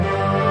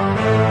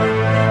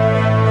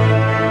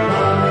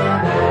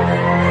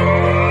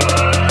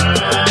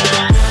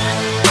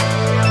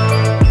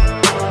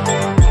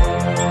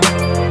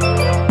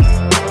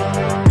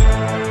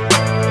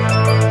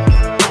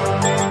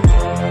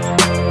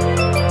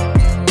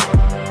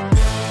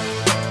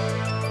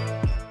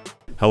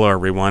Hello,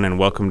 everyone, and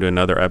welcome to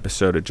another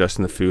episode of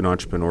Justin the Food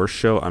Entrepreneur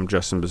Show. I'm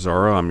Justin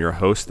Bizzarro. I'm your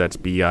host. That's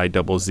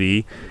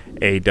BIZZARRO.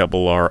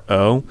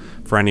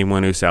 For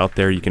anyone who's out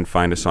there, you can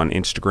find us on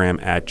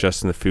Instagram at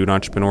Justin the Food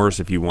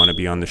Entrepreneurs. If you want to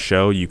be on the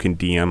show, you can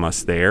DM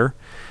us there.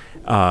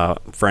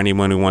 For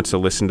anyone who wants to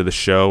listen to the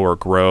show or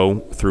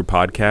grow through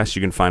podcasts,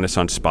 you can find us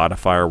on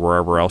Spotify or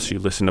wherever else you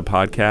listen to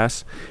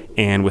podcasts.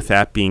 And with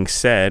that being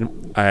said,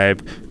 I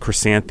have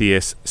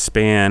Chrysanthius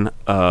Spann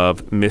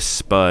of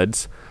Miss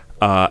Spudz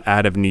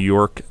out of New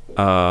York,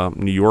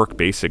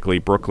 basically,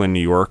 Brooklyn,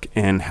 New York.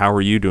 And how are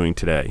you doing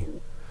today?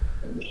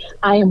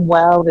 I am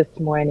well this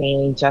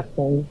morning,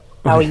 Justin.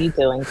 How are you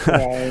doing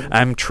today?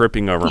 I'm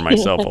tripping over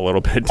myself a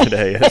little bit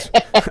today,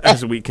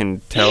 as we can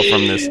tell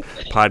from this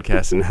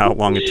podcast and how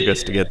long it took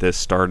us to get this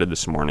started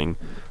this morning.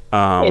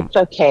 It's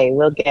okay.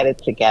 We'll get it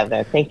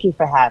together. Thank you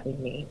for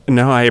having me.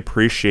 No, I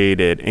appreciate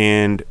it.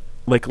 And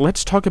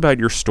let's talk about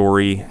your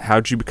story.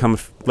 How'd you become,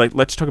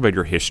 let's talk about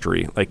your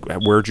history.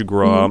 Where'd you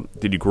grow up?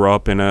 Did you grow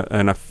up in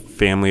a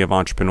family of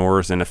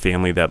entrepreneurs and a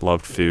family that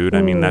loved food?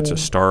 I mean, that's a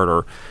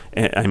starter.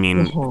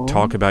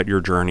 Talk about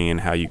your journey and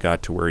how you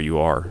got to where you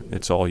are.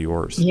 It's all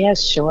yours. Yeah,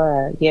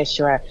 sure.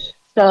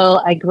 So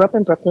I grew up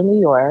in Brooklyn,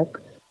 New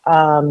York,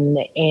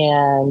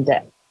 and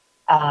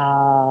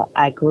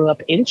I grew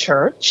up in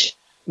church.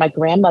 My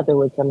grandmother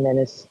was a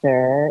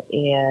minister,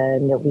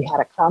 and we had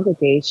a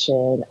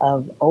congregation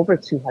of over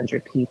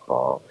 200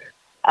 people.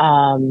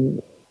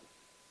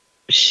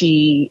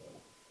 She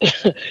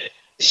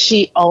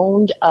she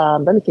owned,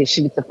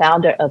 she was the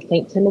founder of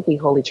St. Timothy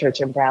Holy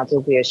Church in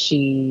Brownsville, where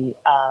she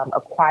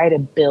acquired a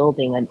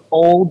building, an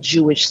old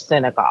Jewish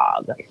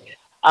synagogue,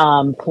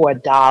 for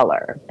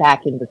 $1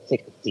 back in the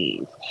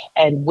 60s.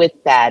 And with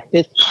that,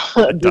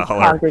 A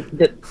dollar.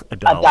 a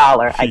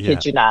dollar, I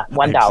kid you not,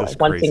 $1,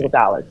 one single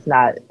dollar. It's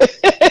not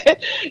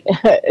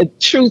a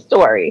true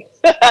story.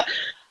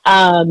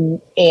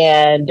 And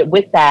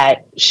with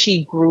that,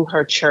 she grew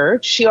her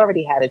church. She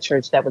already had a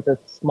church that was a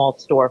small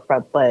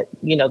storefront, but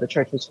the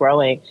church was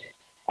growing,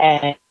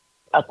 and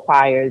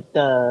acquired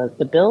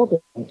the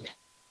building.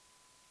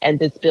 And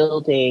this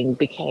building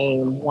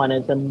became one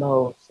of the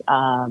most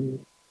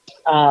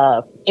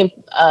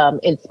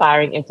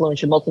inspiring,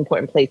 influential, most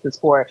important places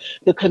for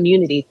the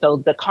community. So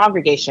the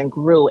congregation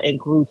grew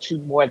to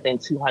more than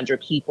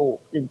 200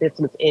 people. This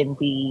was in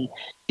the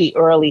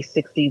early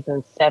 60s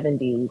and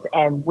 70s.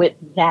 And with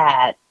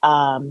that,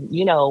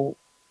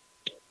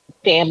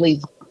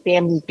 families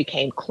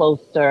became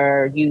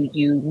closer.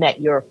 You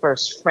met your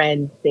first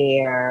friends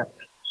there.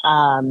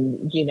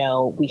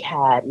 We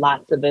had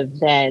lots of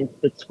events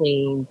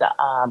between the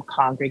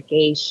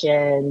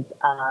congregations,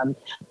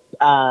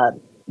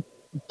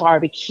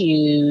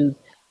 barbecues,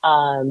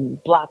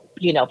 block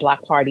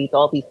parties,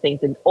 all these things,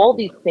 and all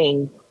these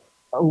things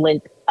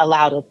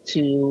allowed us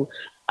to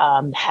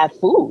have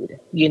food.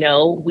 These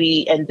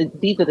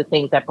are the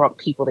things that brought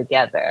people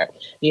together.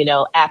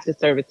 After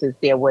services,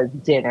 there was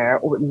dinner,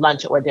 or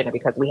lunch or dinner,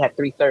 because we had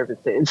 3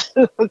 services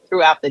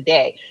throughout the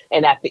day.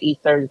 And after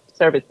each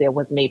service, there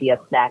was maybe a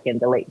snack,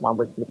 and the late one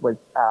was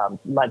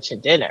lunch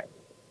and dinner.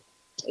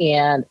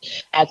 And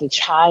as a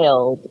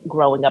child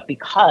growing up,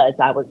 because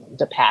I was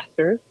the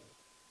pastor's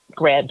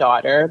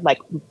granddaughter,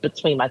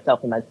 between myself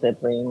and my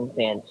siblings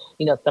and,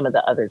 some of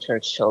the other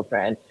church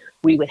children,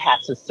 we would have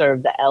to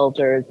serve the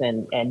elders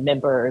and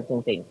members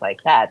and things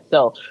like that.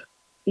 So,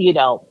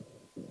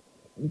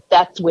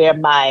 that's where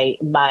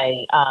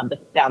the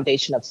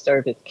foundation of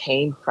service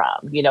came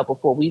from.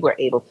 Before we were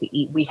able to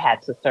eat, we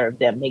had to serve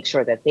them, make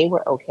sure that they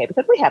were okay,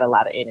 because we had a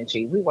lot of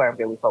energy. We weren't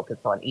really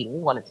focused on eating. We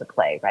wanted to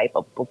play, right?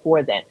 But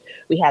before then,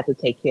 we had to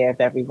take care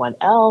of everyone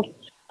else.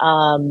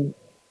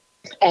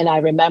 And I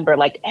remember,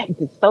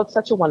 it's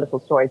such a wonderful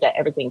story that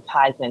everything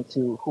ties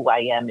into who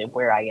I am and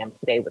where I am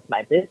today with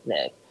my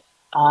business.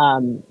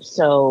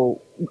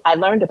 So I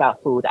learned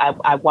about food.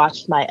 I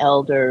watched my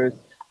elders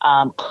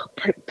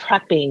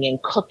prepping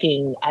and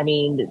cooking. I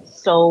mean,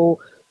 it's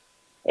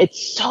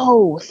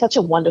such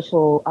a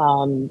wonderful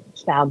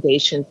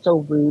foundation, so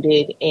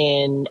rooted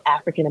in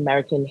African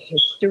American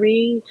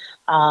history.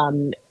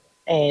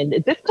 And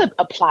this could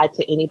apply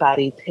to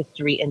anybody's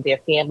history in their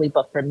family,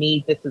 but for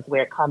me, this is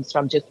where it comes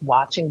from, just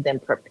watching them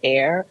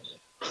prepare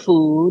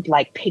food,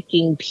 like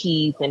picking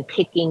peas and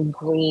picking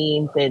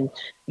greens, and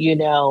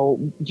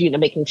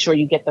making sure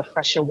you get the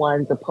fresher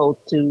ones opposed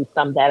to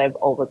some that have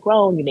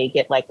overgrown. You may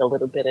get a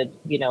little bit of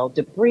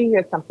debris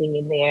or something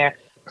in there.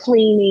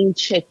 Cleaning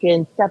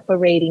chicken,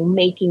 separating,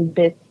 making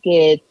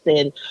biscuits,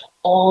 and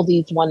all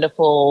these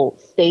wonderful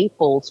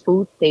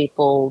food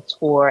staples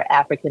for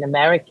African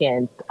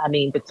Americans. I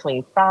mean,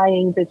 between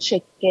frying the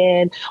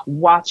chicken,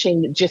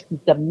 watching just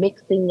the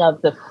mixing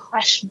of the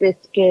fresh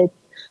biscuits.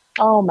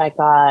 Oh my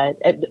God,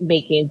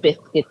 making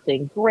biscuits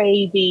and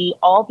gravy,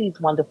 all these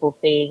wonderful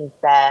things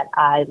that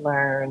I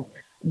learned,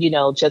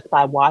 just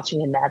by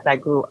watching, and as I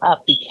grew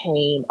up,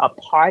 became a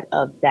part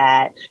of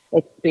that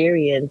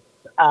experience,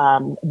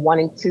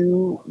 wanting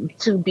to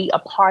be a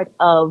part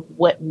of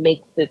what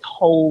makes this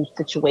whole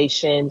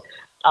situation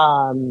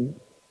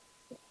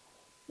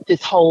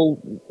this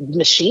whole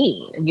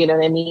machine, you know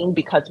what I mean?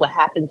 Because what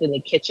happens in the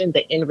kitchen,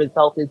 the end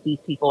result is these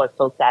people are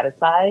so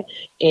satisfied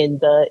in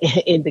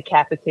the in the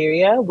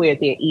cafeteria where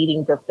they're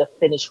eating the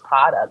finished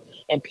product,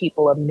 and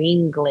people are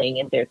mingling,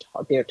 and they're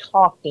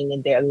talking,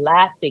 and they're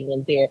laughing,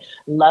 and they're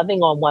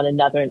loving on one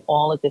another, and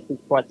all of this is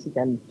brought to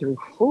them through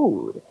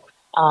food.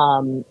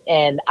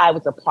 And I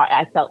was a part.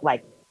 I felt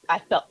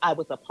I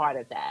was a part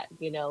of that,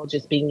 you know,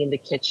 just being in the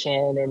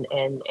kitchen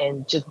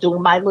and just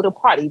doing my little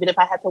part, even if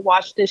I had to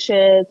wash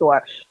dishes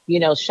or, you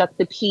know, shuck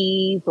the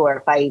peas, or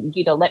if I,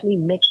 you know, let me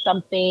mix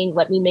something,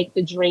 let me make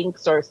the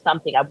drinks or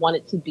something. I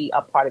wanted to be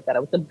a part of that. I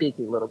was a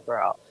busy little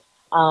girl.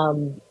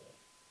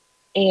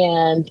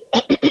 And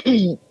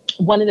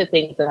one of the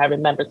things that I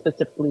remember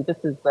specifically,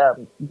 this is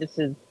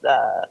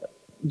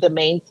the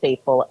main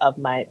staple of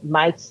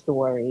my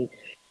story,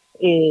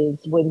 is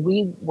when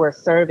we were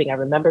serving. I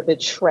remember the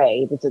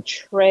tray. It was a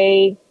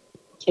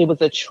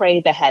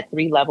tray that had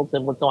 3 levels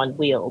and was on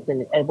wheels,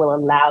 and it will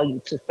allow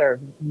you to serve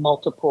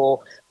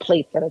multiple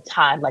plates at a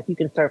time. Like you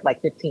can serve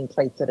like 15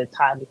 plates at a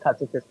time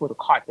because of this little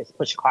cart, this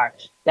push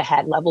cart that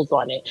had levels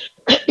on it.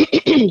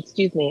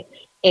 Excuse me.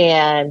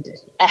 And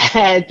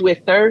as we're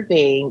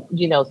serving,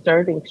 you know,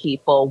 serving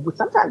people,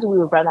 sometimes we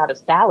would run out of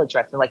salad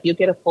dressing. Like you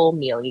get a full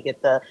meal, you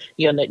get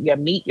your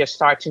meat, your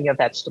starch, and your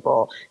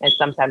vegetable. And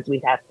sometimes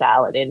we'd have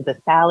salad. And the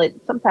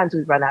salad, sometimes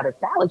we'd run out of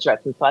salad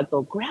dressing. So I'd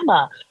go,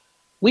 Grandma,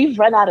 we've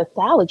run out of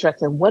salad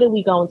dressing. What are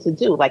we going to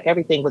do? Like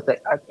everything was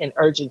an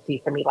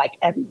urgency for me. Like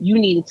you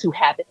needed to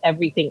have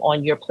everything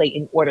on your plate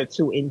in order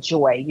to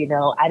enjoy. You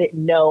know, I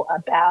didn't know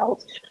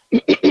about,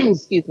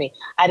 excuse me,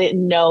 I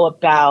didn't know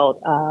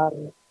about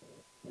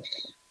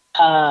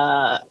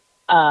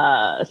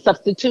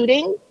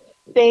substituting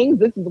things.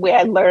 This is where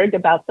I learned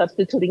about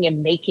substituting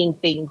and making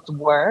things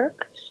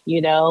work.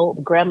 You know,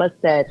 Grandma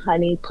said,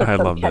 honey, put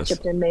some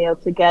ketchup and mayo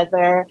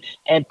together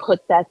and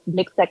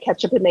mix that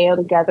ketchup and mayo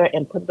together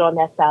and put it on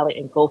that salad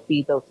and go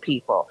feed those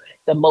people.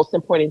 The most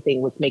important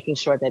thing was making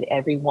sure that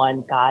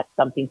everyone got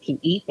something to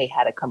eat. They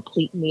had a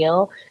complete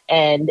meal,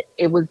 and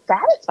it was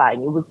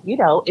satisfying. It was, you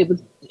know, it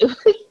was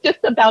just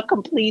about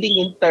completing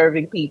and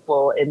serving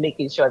people and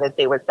making sure that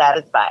they were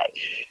satisfied.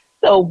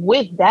 So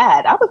with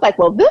that, I was like,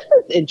 well, this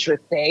is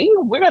interesting.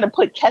 We're going to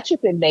put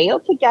ketchup and mayo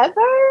together.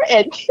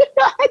 And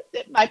I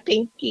dipped my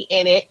pinky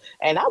in it.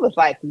 And I was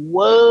like,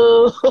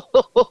 whoa, first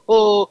of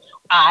all,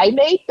 I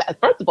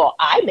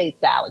made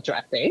salad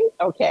dressing.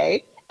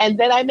 Okay. And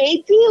then I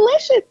made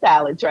delicious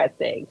salad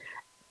dressing.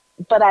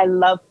 But I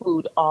love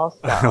food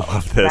also. I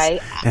love this.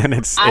 Right? And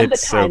it's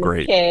so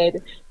great.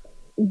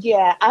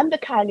 Yeah, I'm the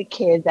kind of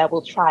kid that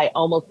will try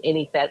almost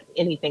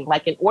anything.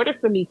 Like in order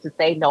for me to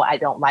say, no, I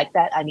don't like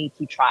that, I need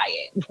to try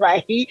it,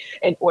 right?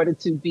 In order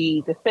to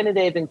be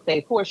definitive and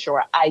say, for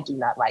sure, I do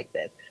not like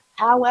this.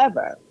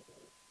 However,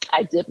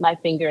 I dipped my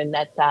finger in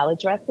that salad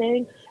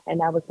dressing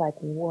and I was like,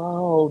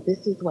 whoa,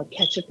 this is what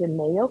ketchup and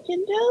mayo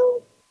can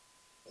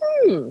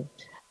do?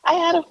 I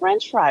had a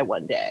French fry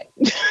one day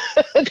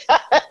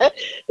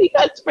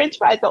because French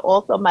fries are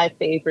also my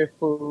favorite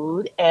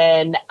food.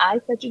 And I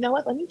said, you know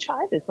what, let me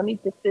try this. Let me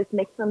dip this,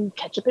 make some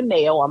ketchup and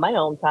mayo on my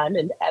own time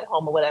and at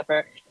home or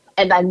whatever.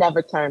 And I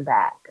never turned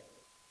back.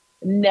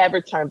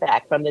 Never turned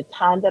back. From the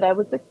time that I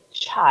was a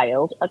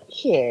child, a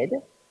kid,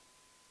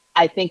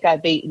 I think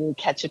I've eaten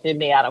ketchup and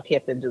mayo. I don't care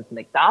if it was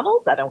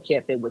McDonald's. I don't care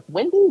if it was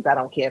Wendy's. I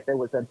don't care if it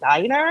was a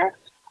diner.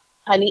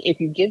 Honey,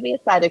 if you give me a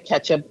side of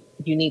ketchup,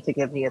 you need to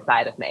give me a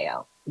side of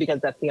mayo, because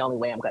that's the only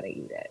way I'm going to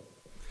eat it.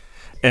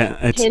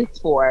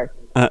 Henceforth.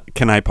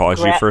 Can I pause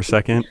you for a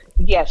second?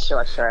 Yeah,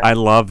 sure. I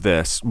love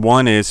this.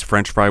 One is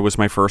French fry was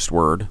my first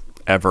word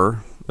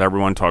ever.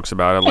 Everyone talks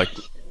about it.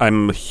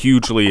 I'm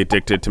hugely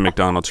addicted to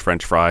McDonald's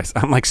French fries.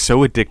 I'm like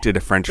so addicted to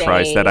French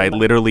fries that I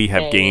literally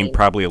have gained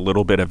probably a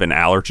little bit of an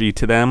allergy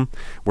to them,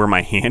 where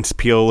my hands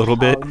peel a little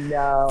bit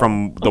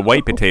from the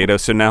white potato.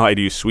 So now I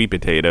do sweet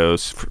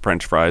potatoes,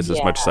 French fries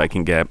as much as I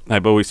can get.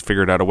 I've always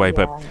figured out a way,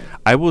 but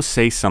I will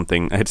say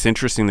something. It's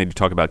interesting that you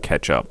talk about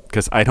ketchup,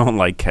 because I don't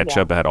like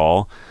ketchup at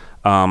all.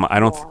 I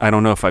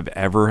don't know if I've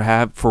ever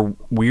had. For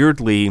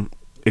weirdly,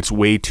 it's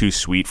way too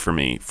sweet for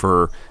me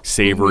for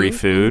savory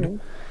food.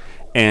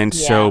 And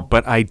so,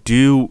 but I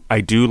do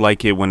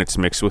like it when it's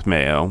mixed with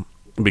mayo,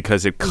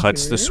 because it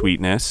cuts the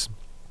sweetness.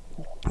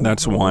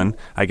 That's one.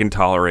 I can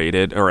tolerate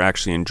it or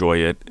actually enjoy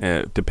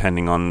it,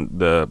 depending on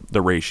the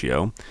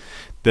ratio.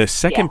 The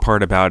second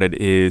part about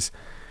it is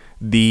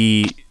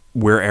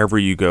wherever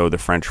you go, the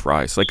French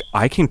fries. Like,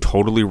 I can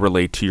totally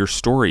relate to your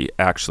story,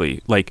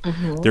 actually. Like,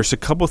 there's a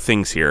couple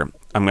things here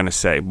I'm going to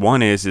say.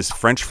 One is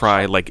French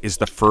fry, is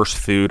the first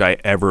food I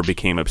ever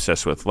became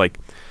obsessed with. Like,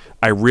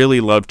 I really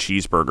love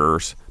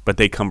cheeseburgers, but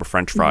they come with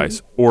French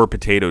fries or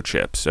potato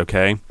chips,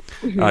 okay?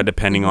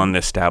 Depending on the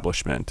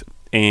establishment.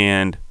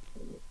 But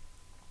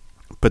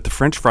the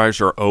French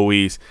fries are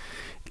always,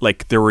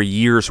 there were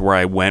years where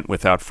I went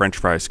without French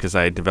fries because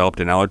I developed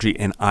an allergy,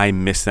 and I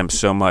miss them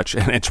so much.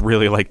 And it's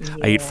really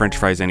I eat French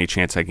fries any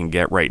chance I can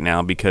get right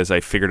now, because I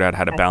figured out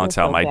how to balance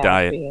out my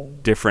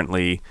diet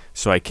differently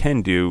so I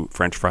can do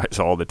French fries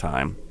all the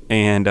time.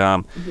 And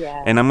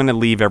Yeah. and I'm going to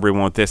leave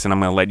everyone with this, and I'm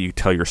going to let you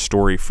tell your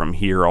story from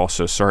here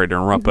also. Sorry to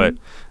interrupt, but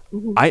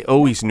I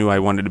always knew I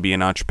wanted to be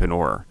an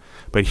entrepreneur.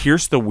 But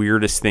here's the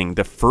weirdest thing.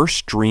 The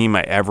first dream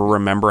I ever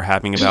remember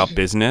having about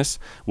business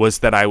was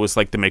that I was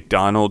like the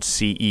McDonald's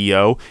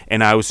CEO,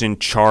 and I was in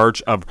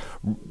charge of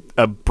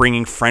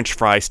bringing French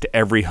fries to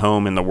every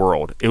home in the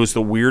world. It was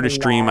the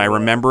weirdest dream. I Hilarious.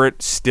 remember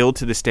it still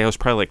to this day. I was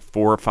probably like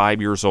 4 or 5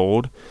 years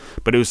old,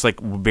 but it was like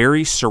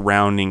very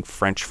surrounding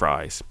French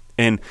fries.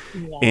 Yeah.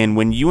 And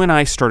when you and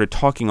I started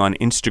talking on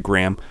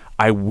Instagram,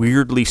 I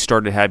weirdly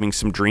started having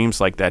some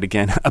dreams like that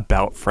again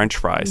about French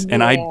fries.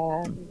 And Yeah.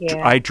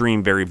 I Yeah.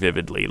 dream very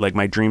vividly. Like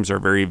my dreams are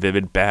very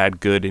vivid,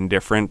 bad, good,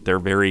 indifferent. They're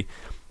very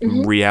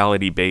Hmm.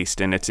 reality based.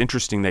 And it's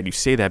interesting that you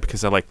say that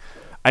because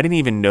I didn't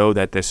even know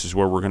that this is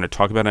where we're going to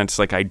talk about it. And it's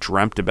like I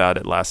dreamt about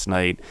it last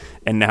night,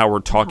 and now we're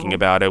talking Uh-huh.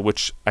 about it,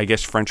 which I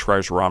guess French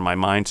fries were on my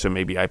mind, so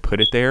maybe I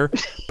put it there,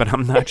 but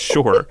I'm not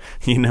sure,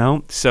 you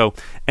know? So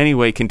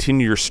anyway,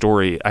 continue your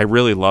story. I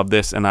really love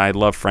this, and I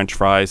love French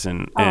fries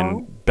and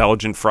Oh.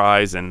 Belgian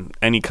fries and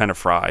any kind of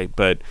fry,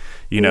 but,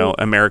 you know,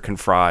 Mm. American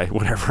fry,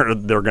 whatever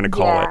they're going to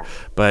call it. Yeah.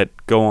 But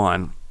go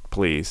on,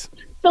 please.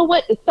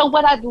 What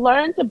I've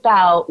learned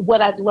about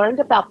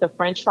the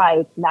French fry,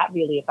 it's not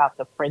really about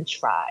the French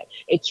fry.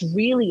 It's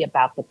really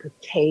about the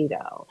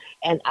potato.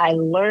 And I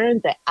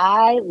learned that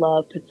I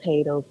love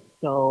potatoes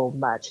so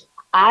much.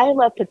 I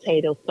love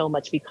potatoes so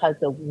much because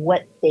of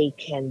what they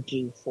can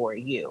do for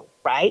you,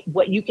 right?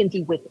 What you can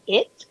do with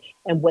it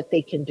and what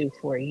they can do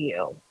for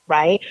you,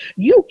 right?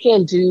 You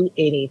can do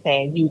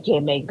anything. You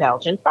can make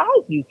Belgian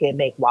fries. You can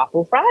make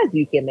waffle fries.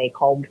 You can make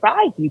home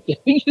fries. You can,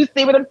 you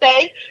see what I'm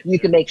saying? You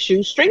can make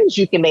shoestrings.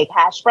 You can make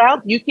hash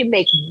browns. You can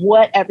make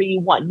whatever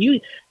you want.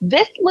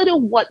 This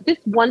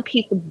one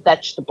piece of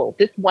vegetable,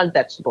 this one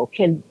vegetable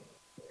can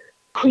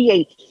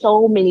create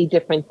so many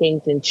different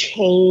things and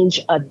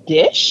change a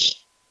dish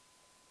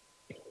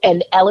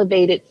and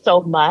elevate it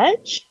so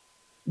much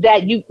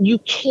that you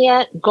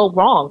can't go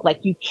wrong.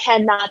 Like you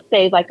cannot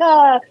say like,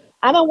 I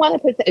don't want to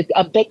put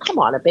a baked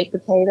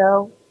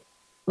potato.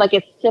 Like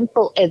as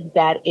simple as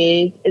that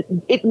is,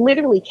 it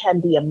literally can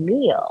be a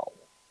meal,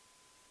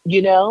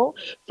 you know?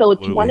 So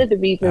it's one Absolutely. of the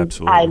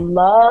reasons I Absolutely.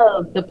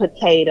 love the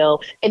potato.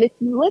 And it's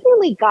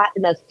literally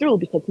gotten us through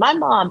because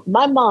um,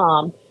 my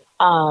mom,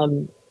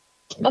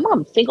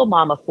 single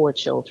mom of four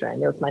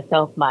children. It was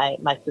myself, my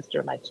sister,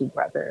 and my two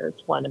brothers.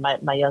 One of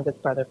my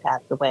youngest brother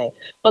passed away.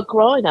 But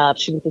growing up,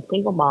 she was a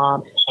single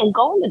mom and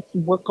going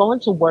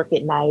to work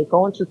at night,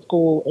 going to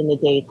school in the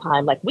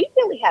daytime. Like we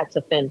really had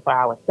to fend for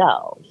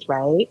ourselves,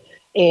 right?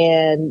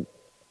 And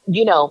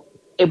you know,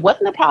 it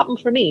wasn't a problem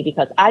for me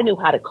because I knew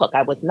how to cook.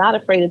 I was not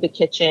afraid of the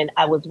kitchen.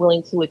 I was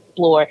willing to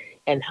explore.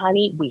 And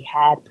honey, we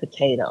had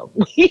potatoes.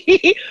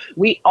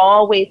 We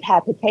always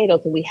had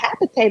potatoes, and we had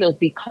potatoes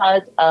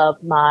because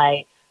of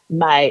my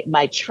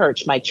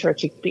church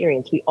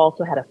experience. We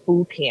also had a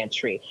food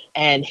pantry,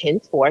 and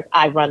henceforth,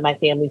 I run my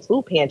family's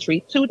food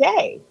pantry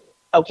today.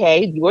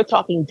 Okay, you're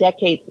talking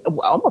decades,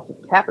 well, almost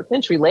half a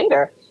century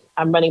later.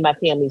 I'm running my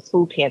family's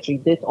food pantry.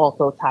 This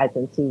also ties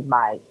into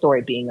my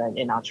story being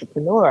an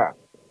entrepreneur.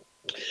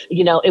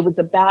 It was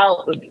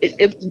about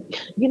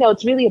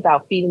it's really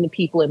about feeding the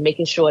people and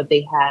making sure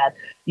they have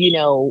you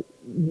know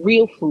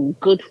real food,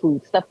 good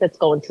food, stuff that's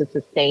going to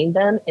sustain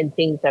them, and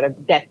things that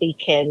they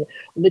can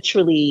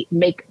literally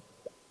make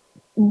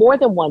more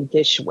than one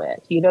dish with.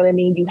 You know what I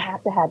mean? You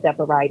have to have that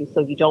variety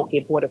so you don't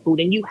get bored of food,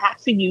 and you have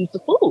to use the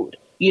food.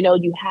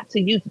 You have to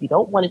use it. You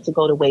don't want it to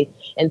go to waste.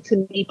 And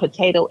to me,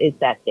 potato is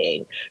that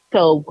thing.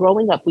 So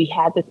growing up, we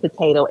had this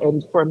potato,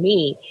 and for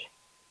me,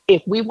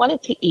 if we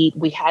wanted to eat,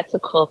 we had to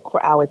cook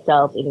for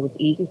ourselves, and it was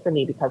easy for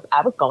me because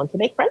I was going to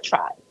make French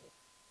fries.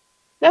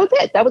 That was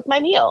it. That was my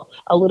meal.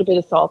 A little bit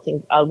of salt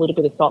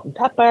and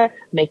pepper.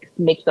 Make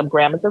some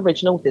Grandma's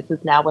original. This is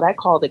now what I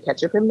call the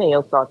ketchup and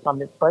mayo sauce on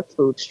this Spudz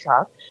Foods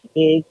truck.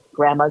 Is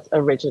Grandma's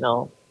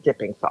original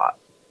dipping sauce.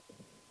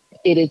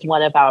 It is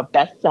one of our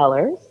best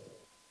sellers.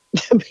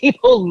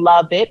 People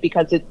love it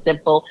because it's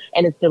simple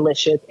and it's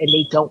delicious, and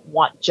they don't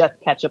want just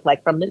ketchup.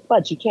 Like from this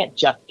Spudz, you can't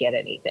just get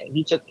anything.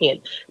 You just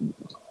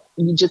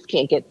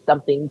can't get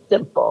something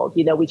simple.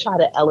 We try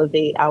to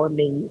elevate our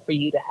menu for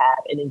you to have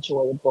an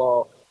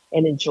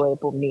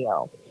enjoyable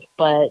meal.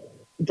 But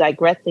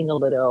digressing a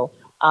little,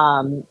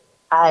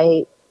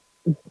 I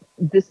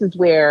this is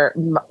where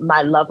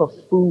my love of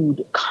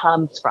food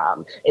comes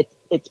from.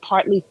 It's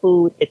partly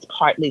food, it's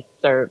partly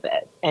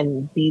service,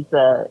 and these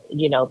are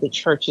the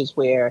churches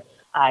where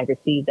I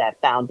received that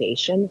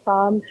foundation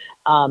from.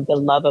 The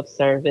love of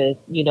service,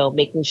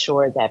 making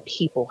sure that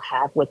people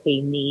have what they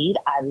need.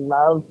 I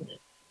love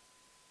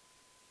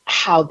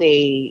how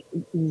they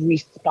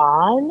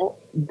respond,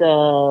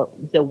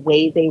 the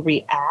way they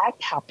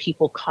react, how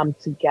people come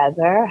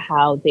together,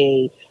 how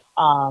they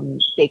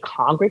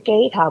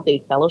congregate, how they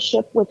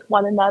fellowship with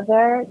one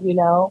another.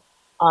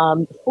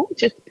 Food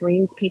just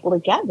brings people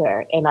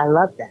together, and I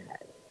love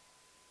that.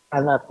 I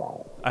love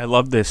that. I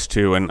love this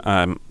too, and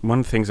one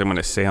of the things I'm going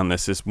to say on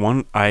this is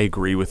one. I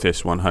agree with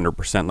this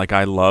 100%. Like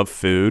I love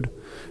food,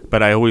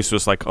 but I always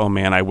was like, oh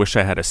man, I wish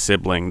I had a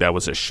sibling that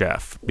was a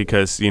chef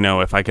because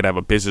if I could have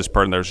a business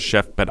partner that was a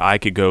chef, but I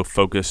could go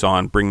focus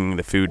on bringing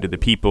the food to the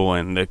people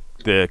and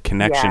the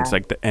connections Yeah.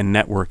 and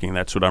networking.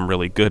 That's what I'm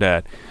really good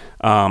at.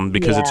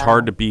 Because it's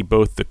hard Yeah. to be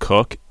both the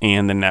cook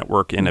and the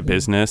network in a Hmm.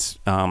 business.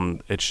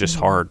 It's just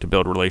Hmm. hard to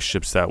build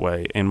relationships that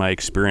way. In my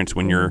experience, Hmm.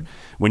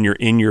 when you're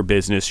in your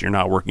business, you're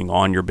not working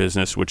on your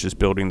business, which is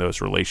building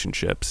those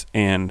relationships.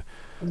 And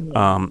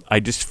Yeah.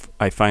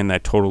 I find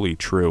that totally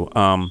true.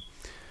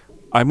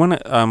 I want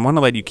to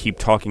let you keep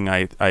talking.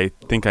 I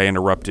think I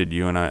interrupted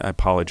you, and I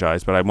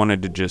apologize, but I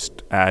wanted to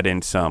just add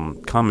in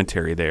some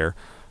commentary there.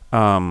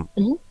 Um,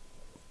 Hmm.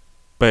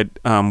 but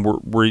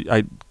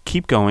I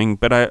keep going,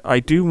 but I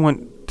do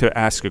want to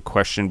ask a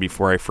question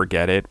before I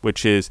forget it,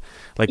 which is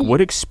like,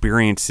 what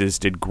experiences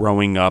did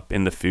growing up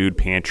in the food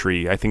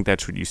pantry? I think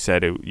that's what you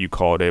said. You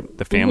called it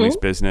the Hmm. family's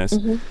business.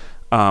 Hmm.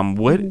 Hmm.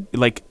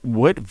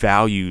 What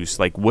values,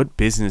 like what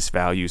business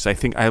values? I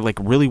think I like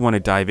really want to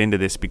dive into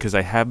this because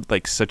I have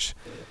like such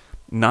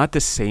not the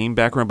same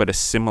background, but a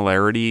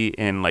similarity,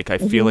 and like I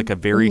feel Hmm. like a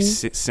very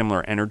Hmm.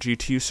 similar energy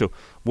to you. So,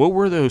 what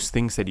were those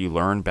things that you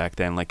learned back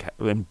then, like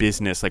in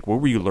business? Like, what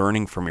were you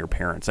learning from your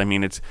parents? I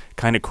mean, it's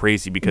kind of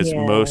crazy because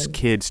Yeah. most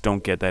kids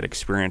don't get that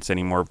experience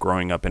anymore of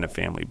growing up in a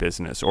family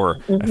business or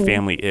a Hmm.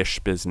 family-ish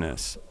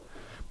business.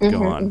 Go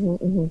Hmm. on. Hmm.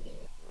 Hmm.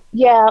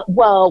 Yeah,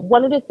 well,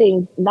 one of the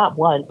things, not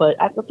one, but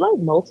I've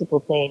learned multiple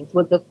things,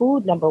 was the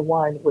food, number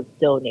one, was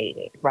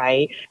donated,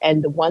 right?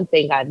 And the one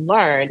thing I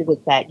learned was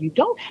that you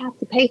don't have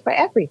to pay for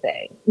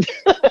everything.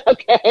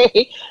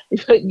 Okay.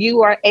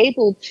 You are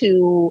able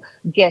to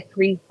get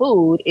free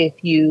food if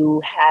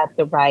you have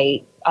the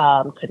right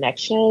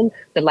connection,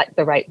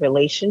 the right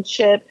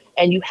relationship,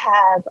 and you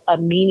have a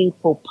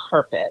meaningful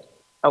purpose.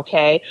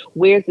 Okay.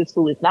 Where's this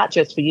food? It's not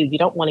just for you. You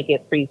don't want to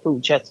get free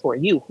food just for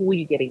you. Who are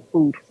you getting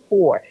food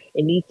for?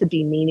 It needs to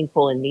be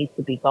meaningful. It needs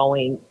to be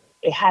going,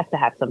 it has to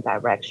have some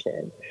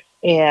direction.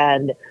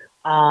 And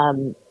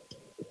um,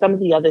 some of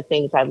the other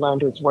things I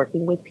learned was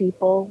working with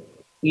people,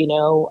 you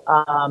know,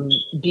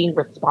 being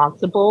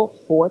responsible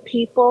for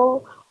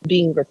people,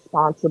 being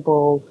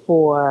responsible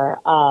for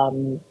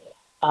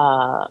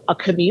a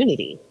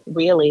community,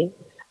 really,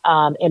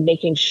 and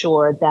making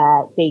sure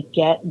that they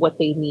get what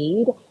they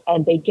need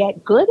and they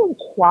get good and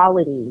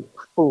quality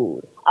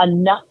food,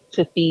 enough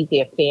to feed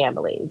their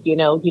family. You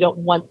know, you don't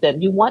want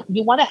them, you want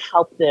to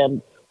help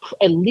them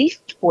at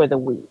least for the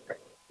week.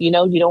 You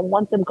know, you don't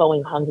want them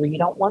going hungry. You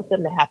don't want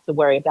them to have to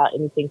worry about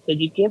anything. So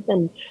you give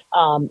them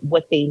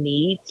what they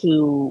need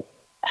to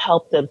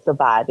help them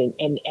survive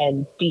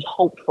and be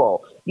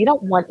hopeful. You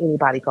don't want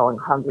anybody going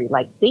hungry.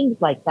 Like things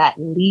like that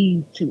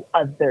lead to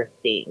other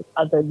things,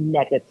 other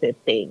negative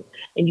things.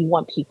 And you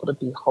want people to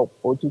be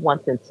hopeful. You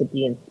want them to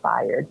be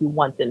inspired. You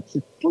want them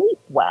to sleep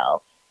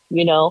well,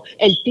 you know?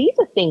 And these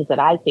are things that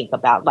I think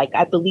about. Like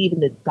I believe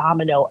in the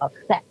domino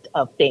effect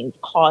of things,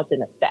 cause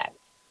and effect,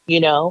 you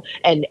know,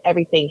 and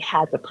everything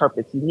has a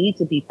purpose. You need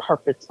to be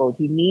purposeful.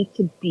 You need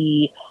to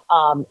be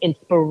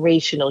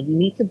inspirational. You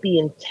need to be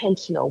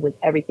intentional with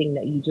everything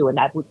that you do. And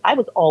I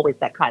was always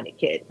that kind of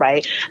kid,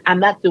 right? I'm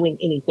not doing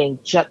anything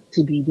just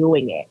to be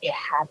doing it. It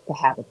has to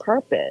have a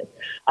purpose.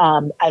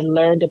 I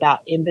learned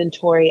about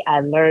inventory.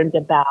 I learned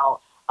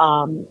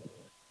um,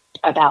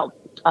 about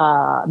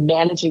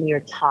managing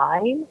your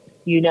time.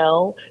 You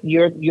know,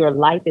 your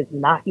life is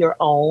not your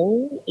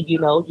own. You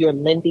know, you're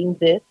lending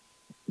this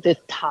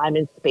time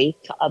and space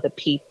to other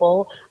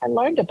people. I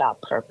learned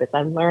about purpose.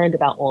 I learned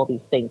about all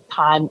these things.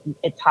 Time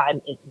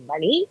is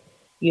money,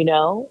 you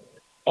know,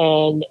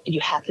 and you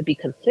have to be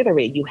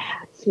considerate. You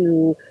have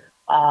to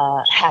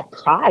have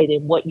pride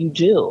in what you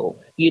do.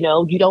 You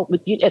know,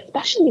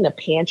 especially in a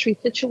pantry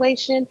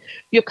situation,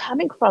 you're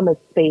coming from a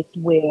space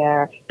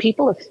where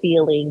people are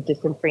feeling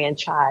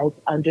disenfranchised,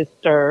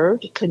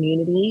 underserved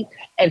communities,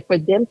 and for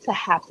them to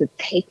have to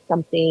take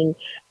something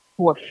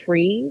for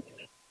free,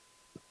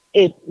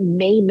 it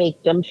may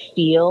make them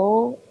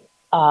feel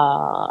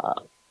uh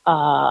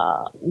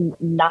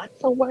not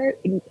so word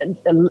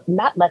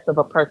not less of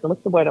a person.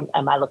 What's the word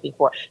am I looking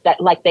for? That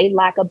like they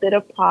lack a bit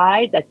of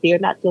pride, that they're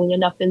not doing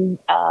enough in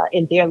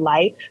their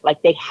life,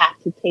 like they have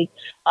to take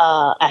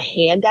a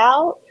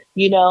handout,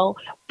 you know.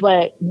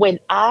 But when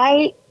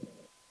I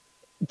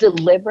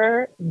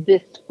deliver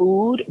this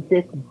food,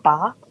 this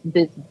box,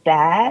 this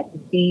bag,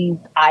 these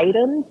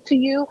items to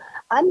you,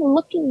 I'm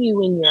looking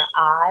you in your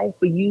eye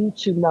for you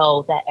to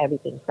know that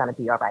everything's going to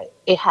be all right.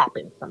 It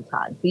happens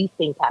sometimes. These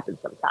things happen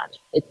sometimes.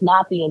 It's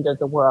not the end of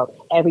the world.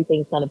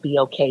 Everything's going to be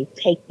okay.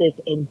 Take this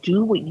and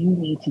do what you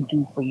need to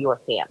do for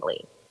your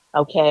family.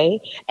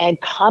 Okay.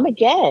 And come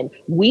again.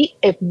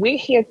 If we're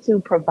here to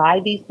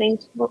provide these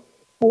things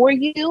for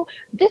you,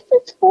 this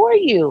is for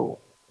you.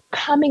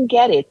 Come and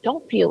get it.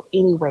 Don't feel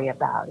any way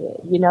about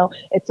it. You know,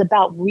 it's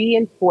about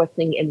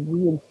reinforcing and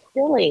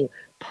reinstilling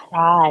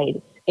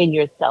pride in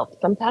yourself.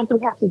 Sometimes we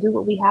have to do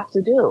what we have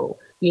to do.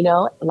 You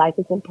know, life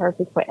isn't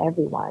perfect for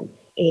everyone.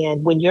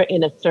 And when you're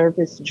in a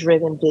service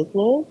driven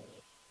business,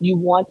 You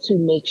want to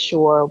make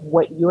sure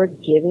what you're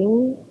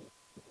giving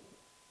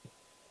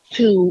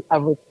to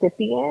a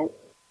recipient,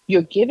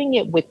 you're giving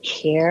it with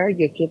care,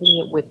 you're giving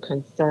it with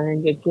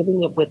concern, you're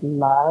giving it with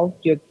love,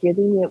 you're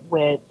giving it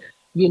with,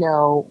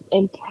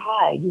 and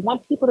pride. You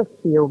want people to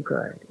feel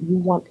good. You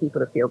want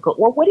people to feel good.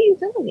 Well, what are you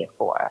doing it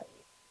for?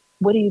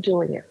 What are you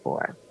doing it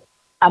for?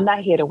 I'm not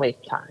here to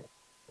waste time.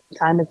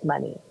 Time is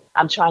money.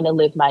 I'm trying to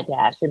live my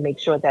dash and make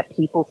sure that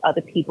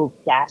other people's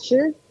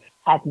dashes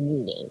have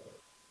meaning.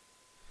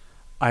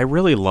 I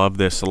really love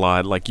this a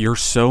lot. Like, you're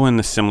so in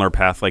the similar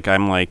path.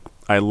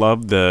 I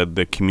love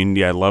the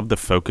community. I love the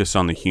focus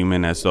on the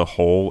human as a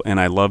whole. And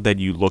I love that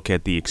you look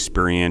at the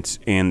experience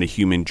and the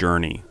human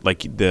journey,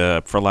 like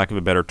for lack of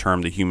a better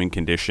term, the human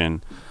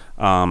condition,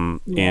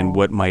 and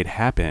what might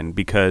happen,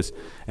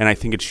 and I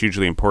think it's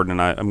hugely important.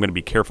 And I'm going to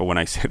be careful when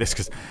I say this,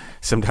 because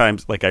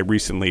sometimes, like, I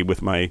recently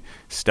with my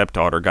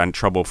stepdaughter got in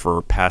trouble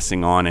for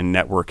passing on and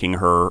networking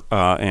her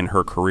in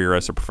her career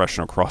as a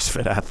professional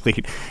CrossFit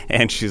athlete.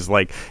 And she's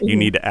like, you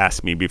need to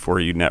ask me before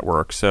you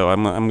network. So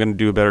I'm going to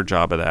do a better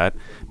job of that.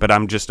 But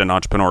I'm just an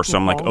entrepreneur, so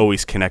I'm like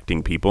always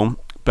connecting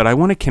people. But I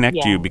want to connect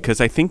you because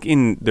I think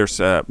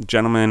there's a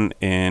gentleman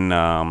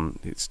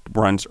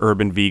runs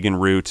Urban Vegan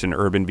Roots and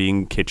Urban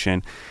Vegan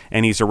Kitchen,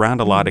 and he's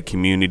around a lot of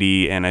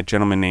community, and a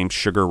gentleman named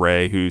Sugar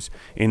Ray who's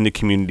in the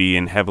community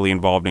and heavily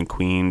involved in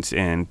Queens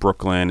and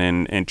Brooklyn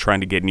and trying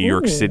to get New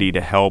York City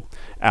to help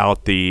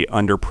out the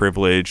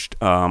underprivileged,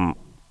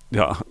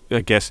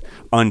 I guess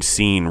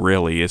unseen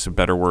really is a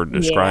better word to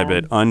describe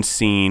it.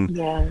 Unseen,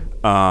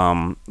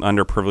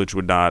 underprivileged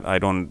would not. I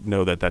don't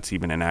know that that's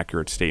even an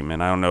accurate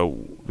statement. I don't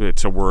know.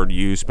 It's a word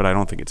used, but I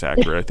don't think it's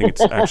accurate. I think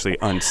it's actually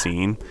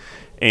unseen,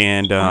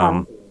 and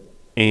they're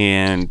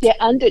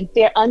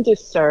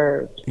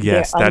underserved.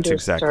 Yes, that's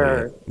exactly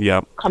it.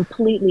 Yep,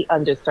 completely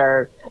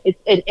underserved.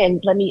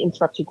 And let me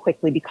interrupt you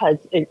quickly because,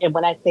 and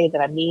when I say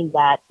that, I mean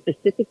that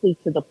specifically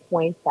to the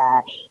point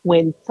that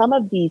when some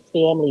of these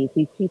families,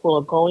 these people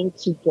are going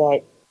to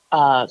get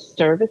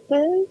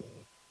services,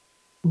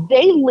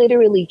 they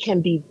literally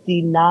can be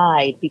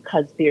denied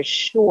because they're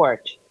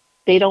short.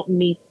 They don't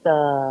meet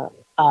the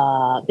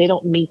I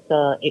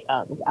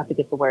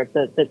forget the word,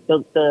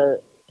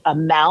 the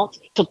amount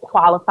to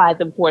qualify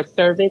them for a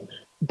service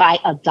by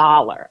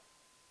 $1,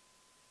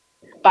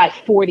 by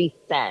 40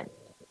 cents.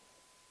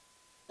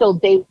 So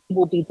they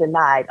will be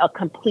denied a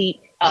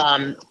complete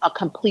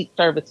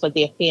service for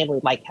their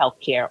family, like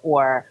healthcare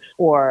or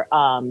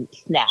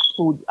SNAP,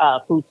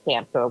 food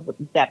stamps, or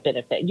that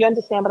benefit. You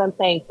understand what I'm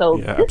saying? So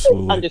this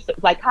is understood.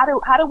 Like, how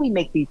do we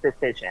make these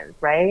decisions,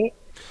 right?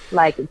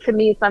 Like, to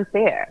me, it's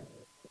unfair.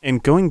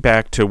 And going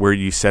back to where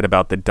you said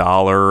about the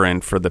dollar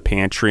and for the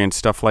pantry and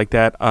stuff like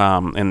that,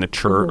 and the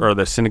church or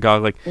the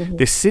synagogue, like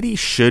the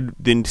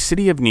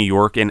city of New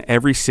York and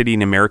every city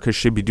in America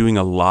should be doing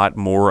a lot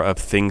more of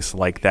things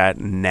like that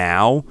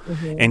now.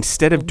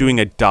 Instead of doing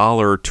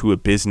 $1 to a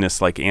business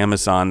like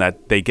Amazon,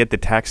 that they get the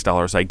tax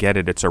dollars. I get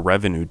it. It's a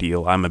revenue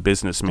deal. I'm a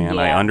businessman.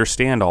 I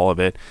understand all of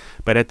it.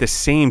 But at the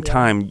same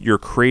time, you're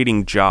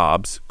creating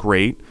jobs.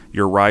 Great.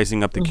 You're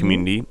rising up the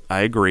community. I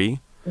agree.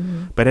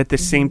 But at the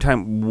same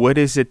time, what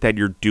is it that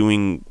you're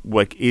doing?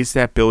 Like, is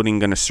that building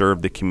going to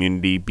serve the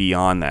community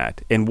beyond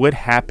that? And what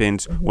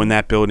happens when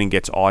that building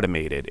gets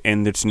automated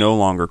and it's no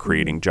longer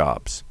creating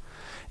jobs?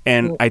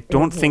 And I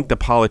don't think the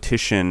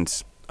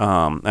politicians,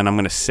 and I'm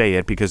going to say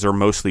it because they're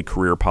mostly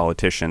career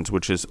politicians,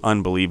 which is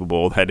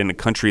unbelievable that in a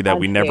country that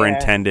we never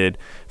intended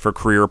for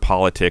career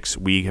politics,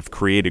 we have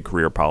created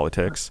career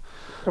politics.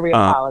 Career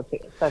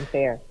politics,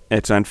 unfair.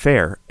 It's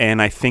unfair.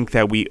 And I think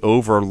that we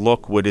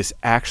overlook what is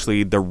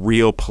actually the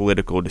real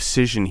political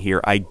decision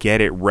here. I get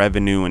it,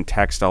 revenue and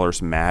tax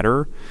dollars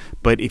matter.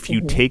 But if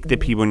you take the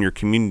people in your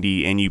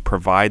community and you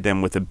provide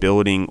them with a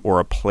building or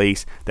a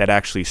place that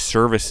actually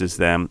services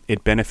them,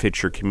 it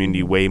benefits your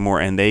community way more.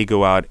 And they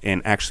go out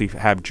and actually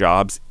have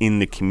jobs in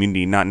the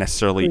community, not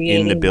necessarily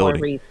in the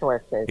building. More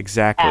resources.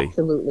 Exactly.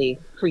 Absolutely.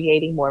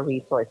 Creating more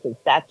resources.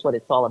 That's what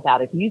it's all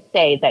about. If you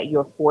say that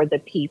you're for the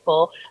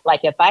people,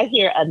 like if I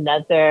hear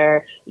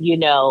another,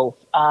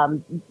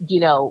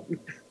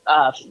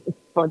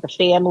 for the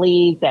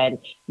families and,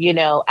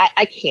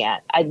 I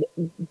can't.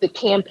 The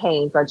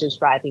campaigns are just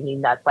driving me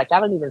nuts. Like, I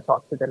don't even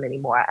talk to them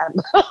anymore.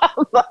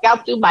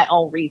 I'll do my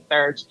own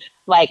research.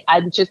 Like,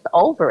 I'm just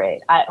over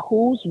it.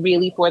 Who's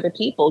really for the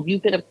people?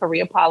 You've been a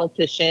career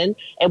politician.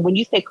 And when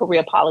you say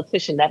career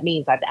politician, that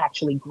means I've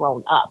actually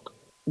grown up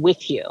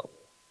with you.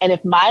 And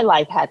if my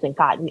life hasn't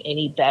gotten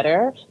any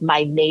better,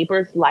 my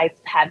neighbor's life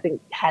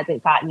hasn't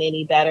gotten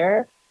any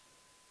better,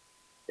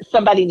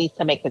 somebody needs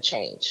to make a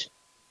change.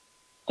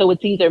 So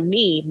it's either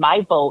me,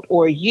 my vote,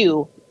 or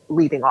you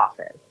leaving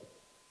office.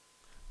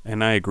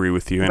 And I agree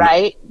with you.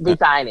 Right?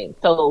 Resigning.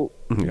 So,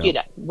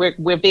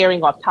 we're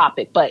veering off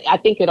topic, but I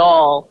think it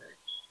all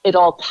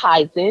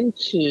ties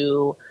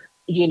into,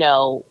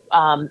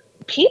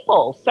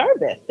 people,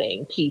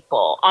 servicing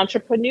people,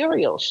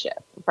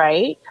 entrepreneurship,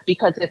 right?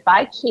 Because if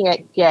I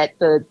can't get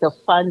the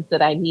funds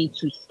that I need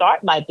to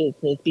start my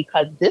business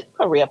because this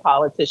career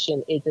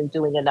politician isn't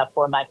doing enough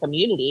for my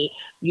community,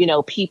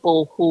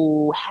 people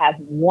who have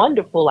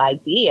wonderful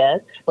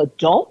ideas but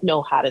don't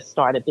know how to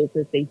start a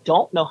business, they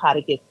don't know how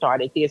to get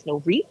started, there's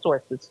no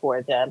resources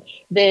for them,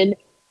 then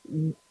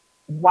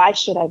why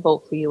should I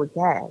vote for you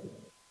again?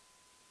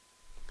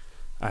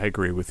 I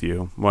agree with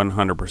you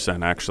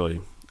 100%,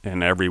 actually.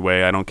 In every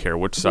way, I don't care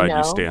which side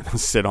you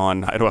sit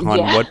on. I don't on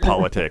what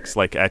politics.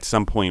 Like at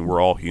some point,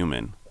 we're all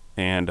human,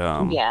 and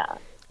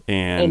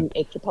and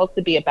it's supposed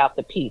to be about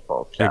the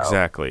people. So.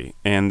 Exactly,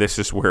 and this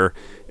is where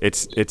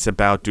it's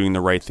about doing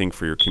the right thing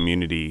for your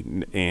community,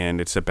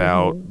 and it's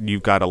about you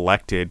got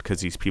elected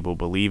because these people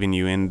believe in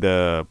you. And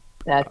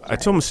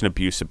it's almost an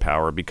abuse of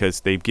power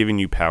because they've given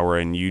you power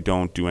and you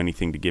don't do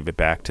anything to give it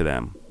back to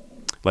them.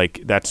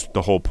 Like that's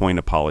the whole point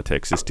of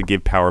politics, is to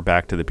give power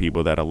back to the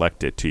people that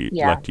elect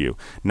you.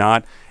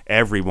 Not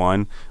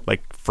everyone.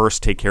 Like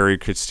first take care of your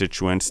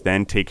constituents,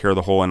 then take care of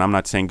the whole. And I'm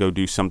not saying go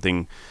do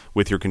something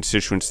with your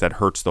constituents that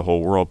hurts the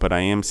whole world, but I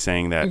am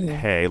saying that,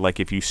 hey, like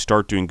if you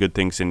start doing good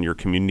things in your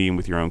community and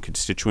with your own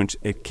constituents,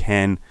 it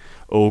can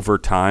over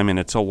time, and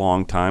it's a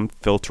long time,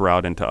 filter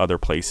out into other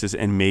places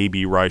and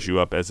maybe rise you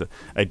up as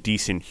a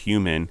decent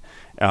human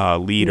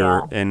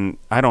leader. Yeah. And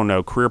I don't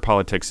know, career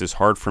politics is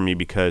hard for me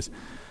because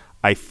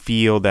I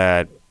feel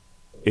that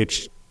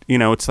it's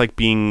like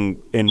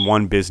being in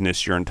one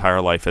business your entire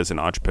life as an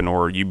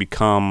entrepreneur. You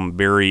become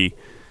very,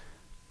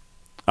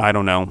 I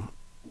don't know,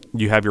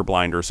 you have your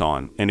blinders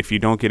on. And if you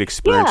don't get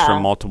experience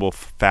from multiple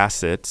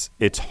facets,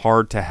 it's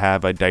hard to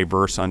have a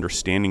diverse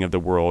understanding of the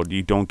world.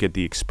 You don't get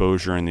the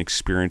exposure and the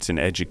experience and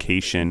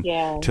education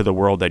to the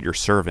world that you're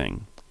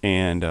serving.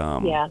 And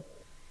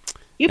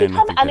you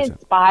become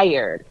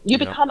uninspired. You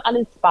become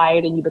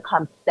uninspired and you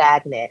become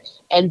stagnant.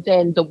 And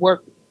then the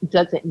work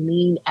doesn't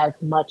mean as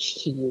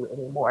much to you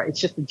anymore.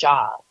 It's just a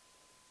job.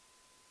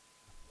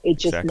 It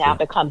just now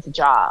becomes a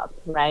job,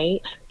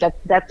 right?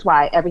 That's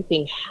why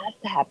everything has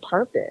to have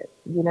purpose.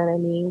 You know what I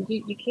mean?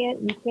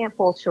 You can't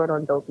fall short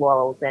on those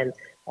laurels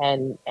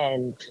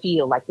and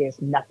feel like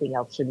there's nothing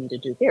else for me to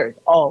do. There is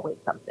always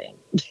something.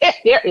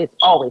 There is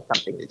always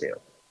something to do.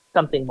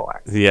 Something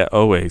more. Yeah,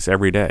 always,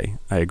 every day.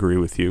 I agree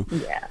with you.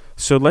 Yeah.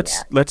 So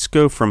let's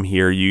go from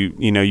here.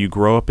 You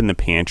grow up in the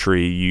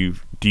pantry.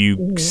 Do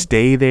you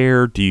stay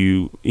there? Do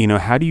you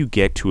how do you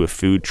get to a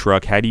food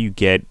truck? How do you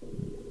get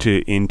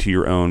into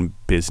your own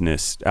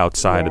business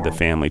outside of the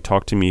family?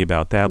 Talk to me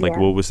about that. Like,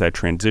 what was that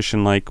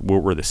transition like?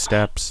 What were the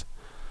steps?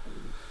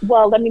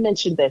 Well, let me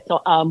mention this.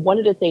 So, one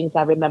of the things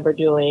I remember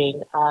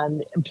doing,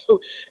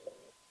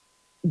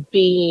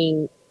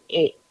 being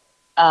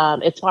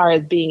as far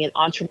as being an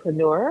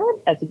entrepreneur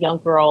as a young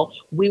girl,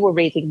 we were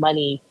raising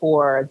money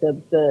for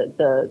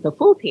the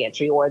food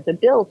pantry or the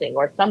building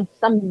or some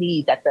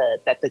need that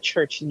the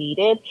church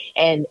needed,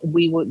 and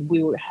we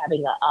were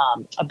having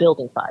a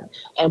building fund,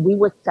 and we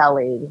were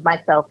selling,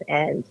 myself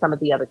and some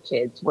of the other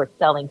kids were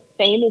selling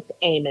Famous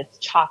Amos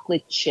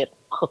chocolate chip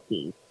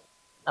cookies.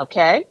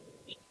 Okay,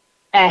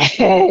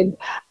 and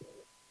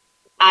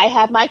I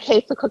had my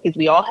case of cookies.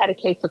 We all had a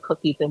case of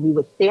cookies, and we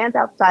would stand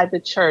outside the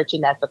church.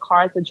 And as the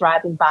cars are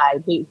driving by,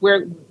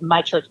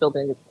 my church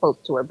building is close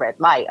to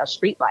a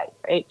street light,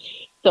 right?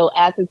 So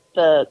as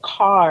the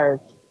cars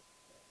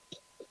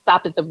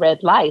stop at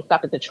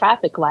the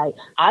traffic light,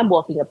 I'm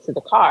walking up to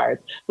the cars.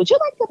 Would you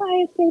like to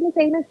buy a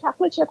Famous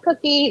chocolate chip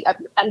cookie?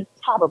 I'm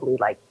probably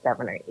like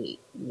 7 or 8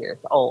 years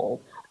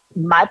old.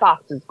 My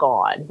box is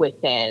gone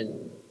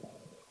within,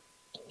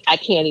 I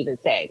can't even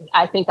say.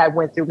 I think I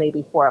went through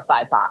maybe 4 or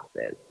 5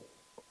 boxes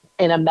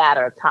in a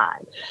matter of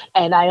time.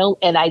 And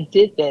I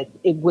did this.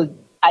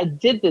 I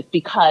did this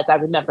because I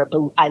remember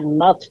I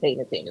loved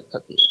Famous Amos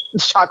cookies,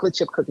 chocolate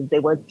chip cookies. They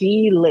were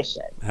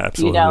delicious.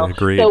 Absolutely,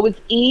 agreed. So it was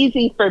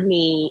easy for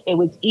me. It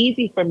was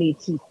easy for me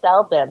to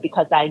sell them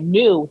because I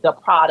knew the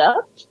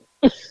product.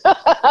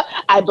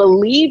 I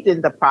believed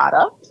in the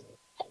product.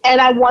 And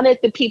I wanted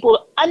the people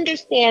to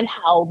understand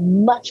how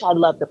much I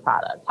loved the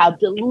product, how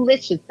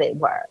delicious they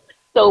were.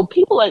 So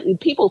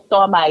people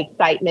saw my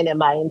excitement and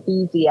my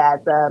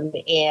enthusiasm,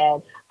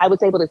 and I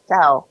was able to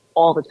sell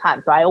all the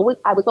time. So I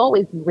was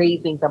always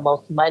raising the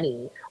most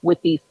money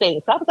with these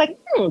things. So I was like,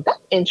 that's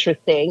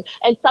interesting.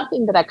 And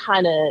something that I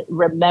kind of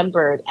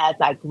remembered as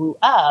I grew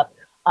up,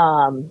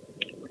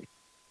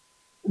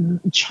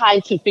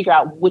 trying to figure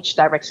out which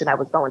direction I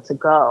was going to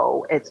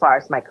go as far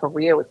as my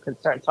career was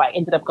concerned. So I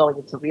ended up going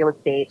into real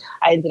estate.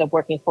 I ended up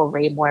working for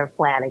Raymore and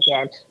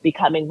Flanagan,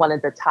 becoming one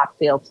of the top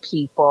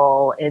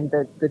salespeople in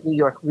the New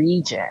York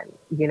region,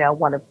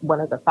 one of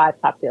the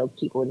 5 top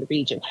salespeople in the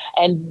region.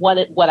 And what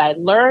I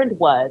learned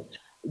was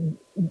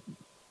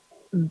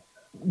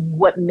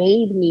what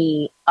made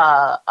me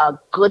a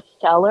good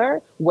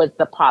seller was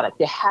the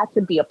product. It had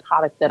to be a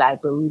product that I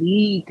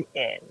believed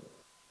in.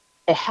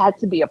 It had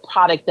to be a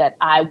product that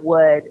I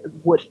would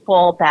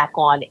fall back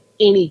on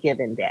any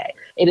given day.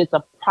 It is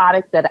a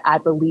product that I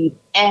believe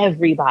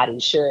everybody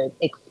should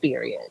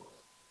experience,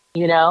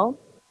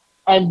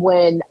 And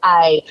when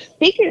I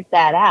figured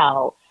that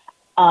out,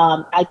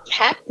 I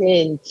tapped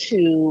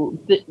into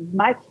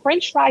my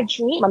French fry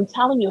dream. I'm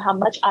telling you how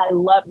much I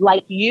love,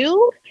 like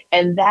you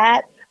and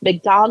that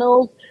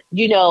McDonald's,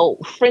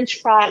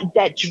 French fry,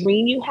 that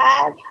dream you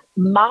had.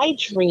 My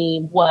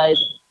dream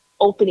was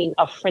opening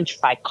a French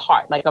fry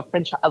cart, like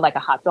a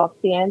hot dog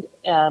stand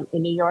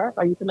in New York.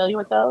 Are you familiar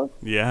with those?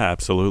 Yeah,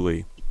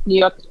 absolutely.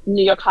 New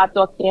York hot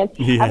dog stand.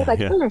 I was Yeah, like,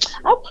 yeah.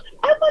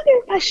 I wonder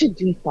if I should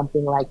do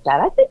something like that.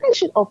 I think I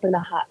should open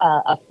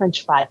a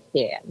French fry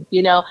stand.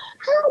 How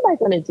am I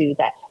going to do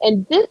that?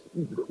 And this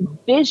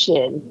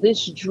vision,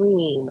 this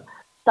dream,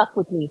 stuck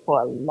with me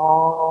for a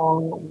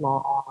long,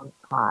 long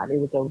time. It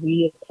was a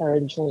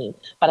reoccurring dream,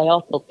 but I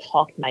also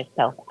talked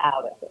myself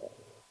out of it.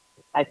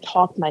 I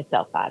talked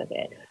myself out of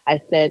it. I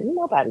said,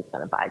 nobody's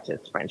going to buy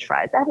just French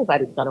fries.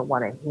 Everybody's going to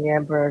want a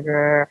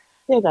hamburger.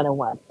 They're going to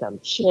want some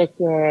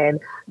chicken.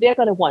 They're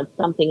going to want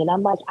something. And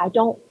I'm like, I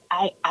don't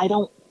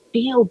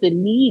feel the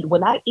need.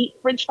 When I eat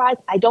French fries,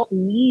 I don't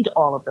need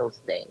all of those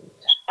things.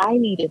 I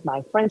needed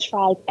my French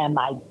fries and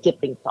my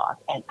dipping sauce,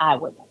 and I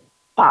was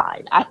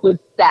fine. I was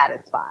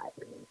satisfied.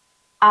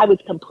 I was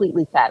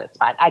completely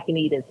satisfied. I can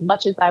eat as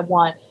much as I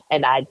want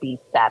and I'd be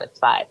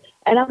satisfied.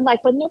 And I'm like,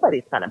 but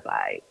nobody's gonna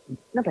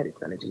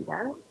do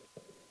that.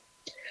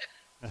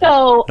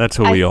 So That's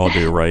what we all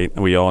do, right?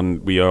 We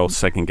all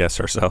second guess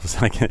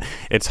ourselves. Like,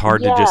 it's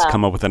hard to just yeah,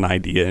 come up with an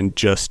idea and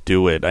just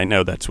do it. I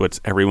know that's what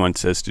everyone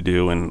says to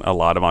do, and a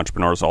lot of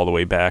entrepreneurs all the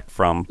way back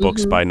from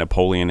books hmm by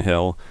Napoleon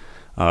Hill.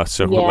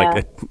 So like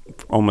yeah,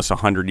 almost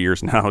 100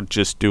 years now,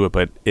 just do it.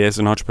 But as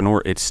an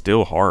entrepreneur, it's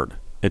still hard.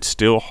 It's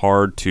still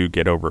hard to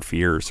get over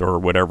fears or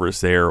whatever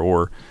is there,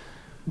 or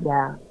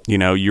yeah,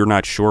 you're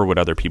not sure what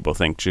other people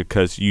think,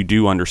 because you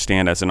do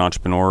understand, as an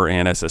entrepreneur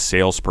and as a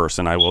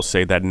salesperson, I will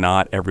say that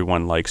not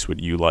everyone likes what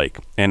you like,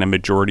 and a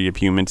majority of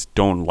humans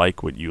don't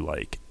like what you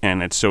like,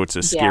 and it's a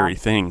yeah. scary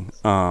thing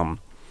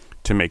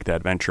to make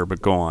that venture.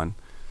 But go on.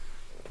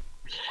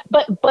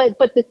 But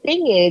the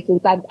thing is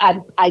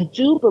I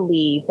do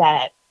believe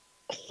that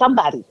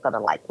somebody's gonna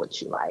like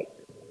what you like.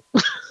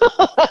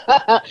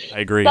 I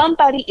agree.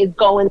 Somebody is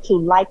going to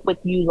like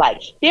what you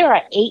like. There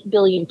are 8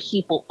 billion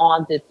people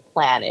on this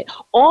planet.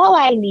 All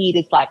I need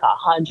is like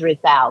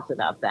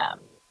 100,000 of them,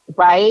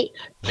 right?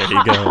 There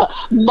you go.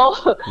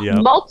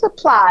 Yep.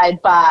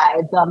 Multiplied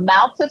by the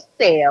amount of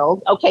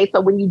sales. Okay,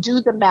 so when you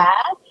do the math,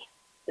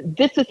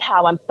 this is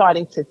how I'm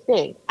starting to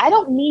think. I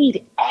don't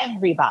need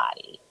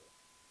everybody,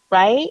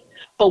 right?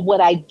 But what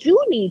I do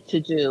need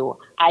to do,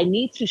 I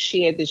need to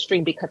share this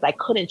dream because I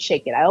couldn't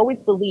shake it. I always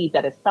believe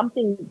that if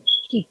something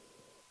keeps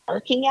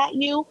lurking at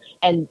you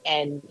and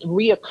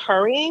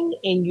reoccurring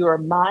in your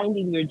mind,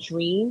 in your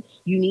dream,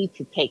 you need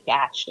to take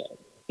action.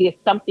 There's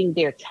something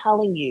they're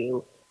telling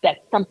you that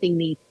something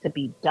needs to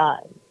be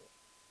done,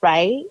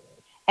 right?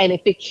 And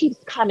if it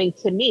keeps coming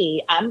to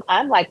me,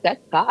 I'm like,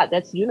 that's God,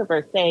 that's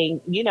universe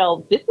saying,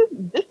 this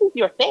is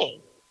your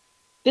thing.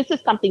 This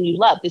is something you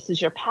love. This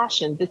is your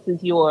passion. This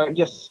is your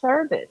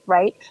service,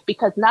 right?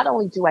 Because not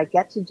only do I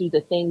get to do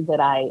the thing that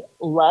I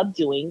love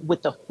doing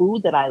with the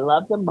food that I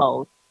love the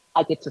most,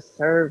 I get to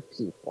serve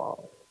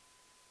people.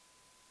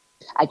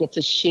 I get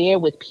to share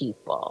with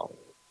people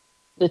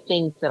the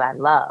things that I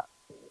love.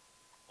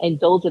 And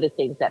those are the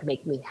things that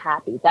make me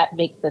happy. That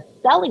makes the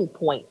selling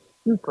point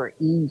super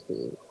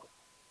easy.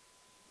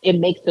 It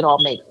makes it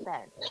all make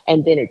sense.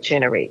 And then it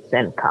generates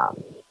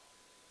income.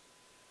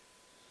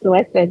 So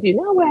I said, you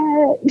know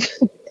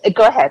what?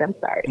 Go ahead. I'm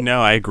sorry.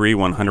 No, I agree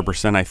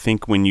 100%. I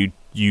think when you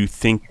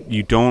think,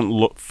 you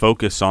don't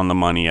focus on the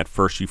money at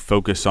first, you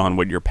focus on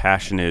what your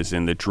passion is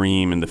and the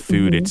dream and the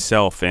food hmm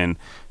itself, and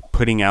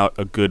putting out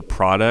a good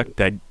product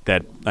that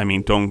I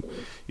mean, don't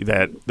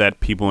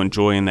that people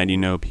enjoy, and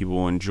that people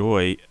will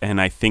enjoy.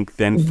 And I think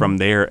then hmm from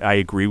there, I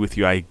agree with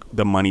you.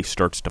 The money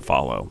starts to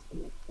follow.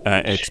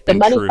 It's The been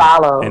money true in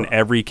follows.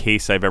 every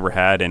case I've ever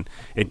had, and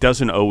it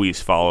doesn't always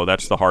follow.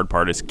 That's the hard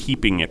part, is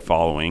keeping it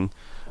following.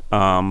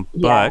 Yeah.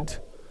 But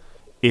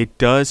it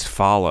does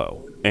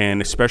follow,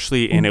 and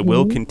it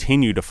will hmm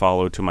continue to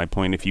follow, to my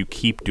point, if you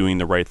keep doing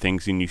the right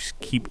things and you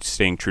keep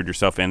staying true to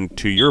yourself. And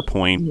to your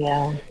point,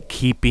 Yeah.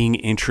 keep being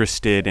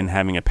interested and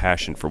having a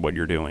passion for what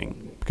you're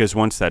doing. Because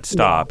once that Yeah.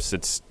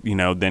 stops,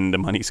 then the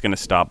money's going to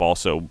stop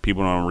also.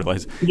 People don't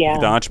realize, if the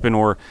Yeah.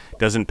 entrepreneur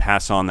doesn't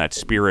pass on that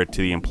spirit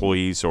to the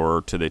employees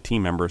or to the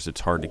team members,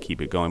 it's hard to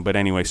keep it going. But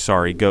anyway,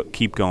 sorry,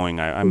 keep going.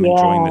 I'm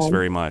enjoying this Yeah.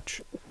 very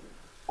much.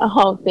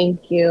 Oh,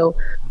 thank you.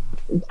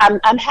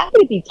 I'm happy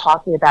to be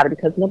talking about it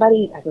because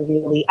nobody ever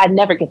really, I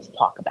never get to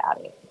talk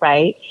about it,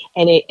 right?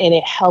 And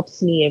it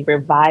helps me and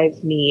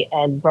revives me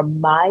and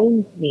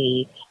reminds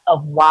me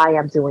of why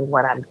I'm doing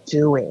what I'm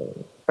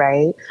doing,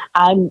 right?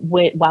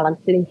 While I'm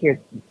sitting here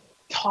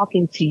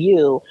talking to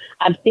you,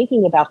 I'm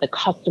thinking about the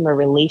customer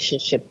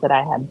relationships that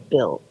I have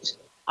built.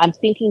 I'm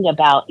thinking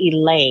about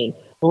Elaine.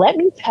 Let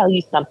me tell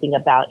you something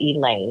about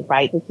Elaine,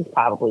 right? This is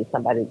probably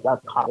a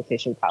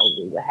conversation we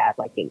probably would have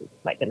like in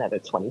like another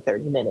 20,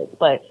 30 minutes.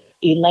 But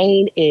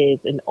Elaine is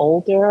an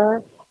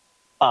older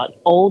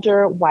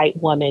white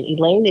woman.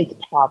 Elaine is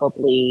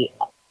probably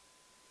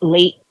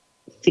late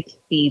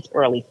 60s,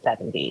 early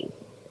 70s.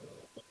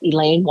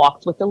 Elaine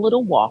walks with a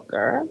little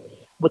walker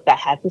that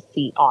has a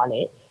seat on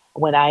it.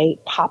 When I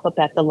pop up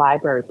at the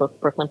library,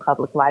 Brooklyn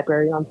Public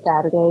Library on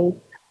Saturdays,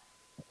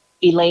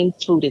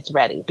 Elaine's food is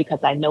ready because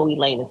I know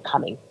Elaine is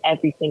coming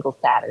every single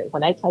Saturday.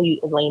 When I tell you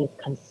Elaine is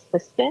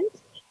consistent,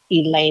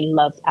 Elaine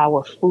loves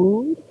our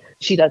food.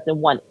 She doesn't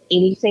want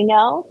anything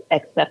else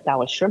except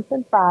our shrimp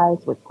and fries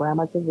with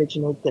Grandma's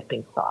original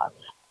dipping sauce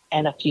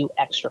and a few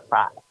extra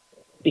fries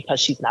because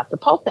she's not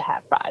supposed to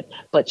have fries,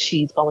 but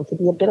she's going to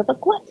be a bit of a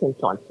glutton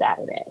on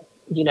Saturday,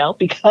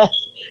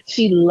 because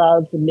she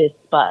loves Miss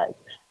Spudz.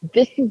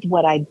 This is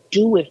what I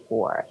do it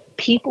for.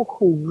 People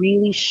who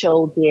really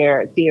show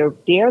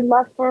their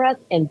love for us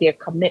and their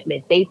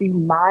commitment. They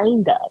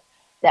remind us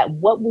that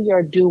what we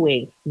are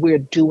doing, we're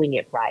doing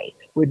it right.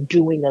 We're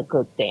doing a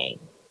good thing.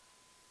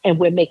 And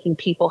we're making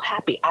people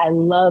happy. I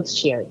love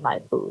sharing my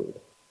food.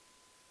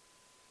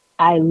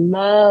 I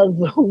love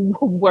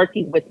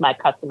working with my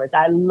customers.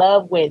 I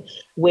love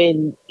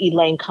when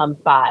Elaine comes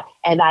by,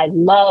 and I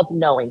love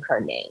knowing her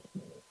name.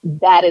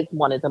 That is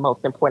one of the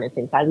most important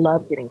things. I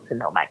love getting to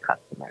know my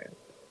customers.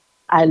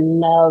 I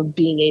love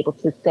being able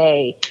to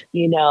say,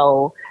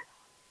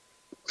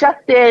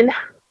 Justin,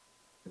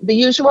 the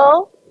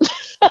usual.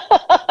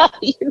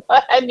 You know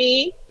what I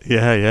mean?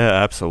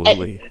 Yeah,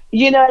 absolutely. And,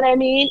 you know what I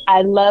mean?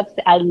 I love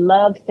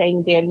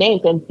saying their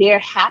names, and they're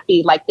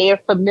happy, like they're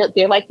familiar.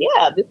 They're like,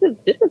 yeah, this is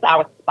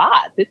our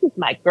spot. This is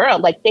my girl.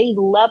 Like they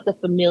love the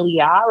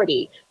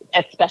familiarity,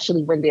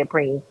 especially when they're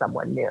bringing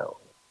someone new.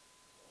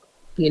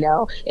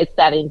 It's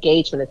that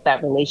engagement, it's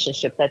that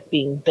relationship that's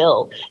being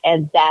built,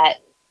 and that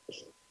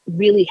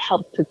really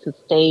helps to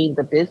sustain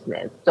the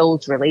business,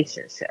 those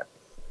relationships.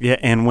 Yeah,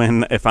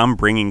 and if I'm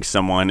bringing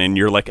someone and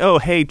you're like, oh,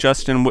 hey,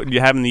 Justin, what you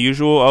having the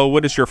usual? Oh,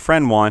 what does your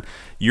friend want?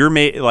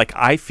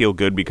 I feel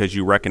good because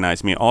you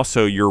recognize me.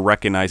 Also, you're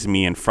recognizing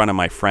me in front of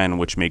my friend,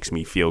 which makes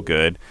me feel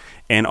good.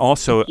 And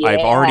also, I've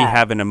already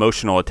have an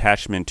emotional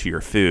attachment to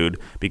your food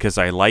because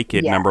I like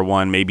it. Yeah. Number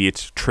one, maybe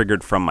it's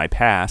triggered from my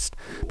past,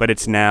 but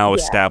it's now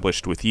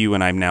established with you,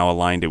 and I've now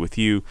aligned it with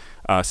you,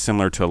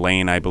 similar to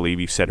Elaine, I believe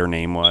you said her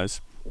name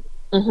was.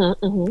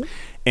 Mm-hmm, mm-hmm.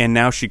 And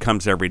now she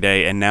comes every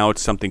day, and now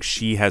it's something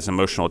she has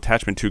emotional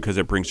attachment to because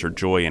it brings her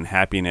joy and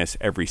happiness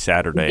every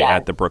Saturday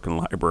at the Brooklyn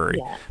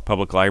Library,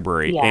 Public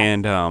Library. Yeah.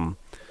 And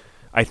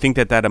I think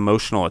that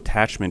emotional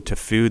attachment to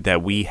food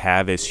that we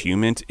have as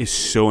humans is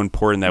so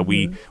important that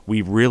we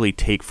really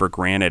take for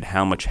granted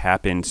how much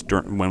happens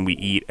when we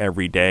eat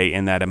every day,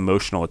 and that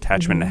emotional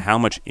attachment and how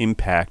much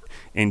impact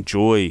and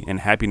joy and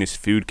happiness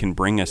food can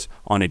bring us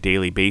on a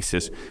daily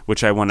basis,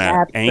 which I want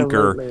to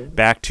anchor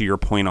back to your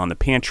point on the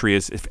pantry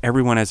is if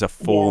everyone has a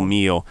full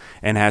meal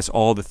and has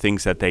all the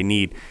things that they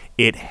need,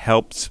 it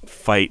helps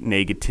fight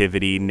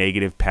negativity,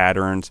 negative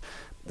patterns.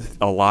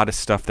 A lot of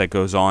stuff that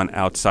goes on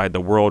outside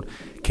the world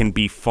can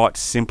be fought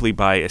simply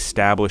by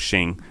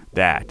establishing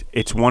that.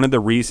 It's one of the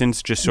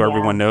reasons, just so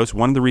everyone knows,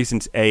 one of the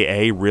reasons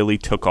AA really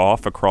took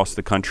off across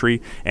the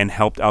country and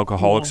helped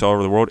alcoholics all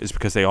over the world is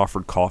because they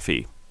offered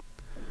coffee.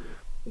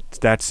 It's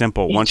that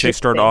simple. Once they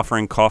started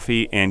offering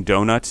coffee and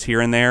donuts here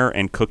and there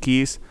and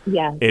cookies,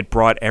 it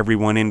brought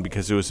everyone in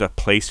because it was a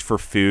place for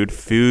food.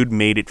 Food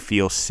made it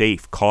feel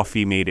safe.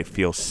 Coffee made it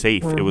feel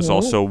safe. It was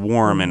also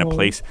warm and a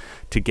place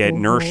to get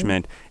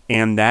nourishment.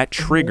 And that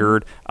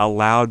triggered,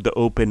 allowed the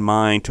open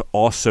mind to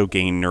also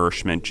gain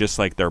nourishment, just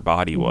like their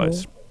body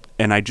was.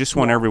 And I just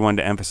want everyone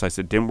to emphasize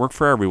it didn't work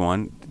for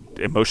everyone.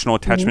 Emotional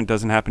attachment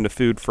doesn't happen to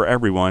food for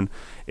everyone.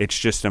 It's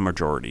just a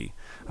majority.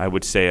 I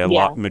would say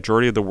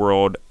majority of the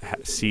world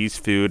sees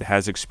food,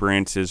 has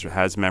experiences,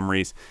 has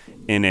memories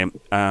in it.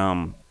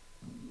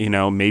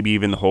 Maybe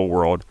even the whole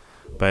world.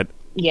 But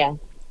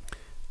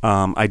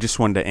I just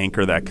wanted to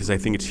anchor that because I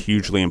think it's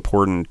hugely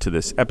important to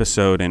this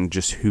episode and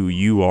just who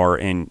you are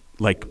and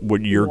like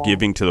what you're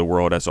giving to the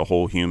world as a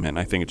whole human.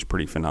 I think it's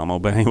pretty phenomenal.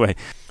 But anyway,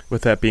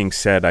 with that being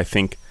said, I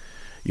think,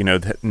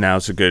 that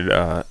now's a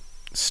good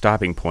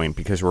stopping point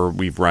because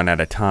we've run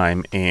out of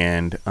time,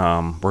 and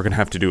we're going to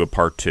have to do a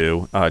part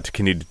 2 to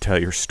continue to tell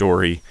your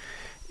story.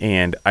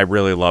 And I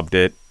really loved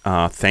it.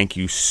 Thank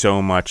you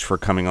so much for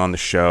coming on the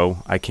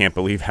show. I can't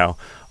believe how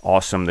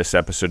awesome this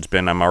episode's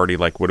been. I'm already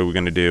like, what are we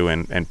going to do?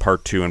 And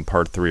part 2 and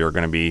part 3 are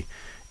going to be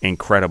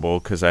incredible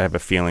because I have a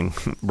feeling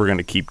we're going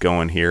to keep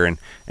going here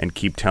and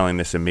keep telling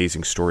this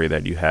amazing story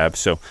that you have.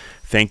 So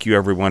thank you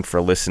everyone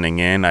for listening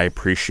in. I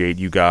appreciate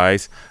you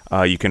guys.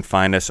 You can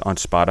find us on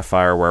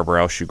Spotify or wherever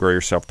else you grow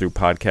yourself through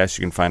podcasts.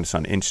 You can find us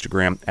on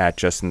Instagram at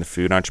Justin the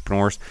Food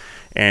Entrepreneurs.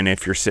 And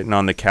if you're sitting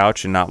on the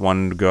couch and not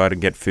wanting to go out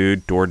and get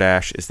food,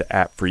 DoorDash is the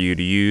app for you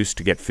to use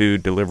to get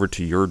food delivered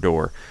to your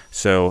door.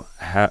 So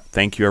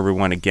thank you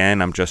everyone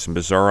again. I'm Justin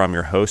Bizzaro. I'm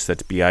your host.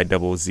 That's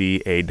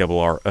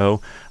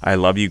Bizzaro. I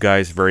love you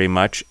guys very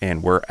much,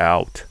 and we're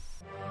out.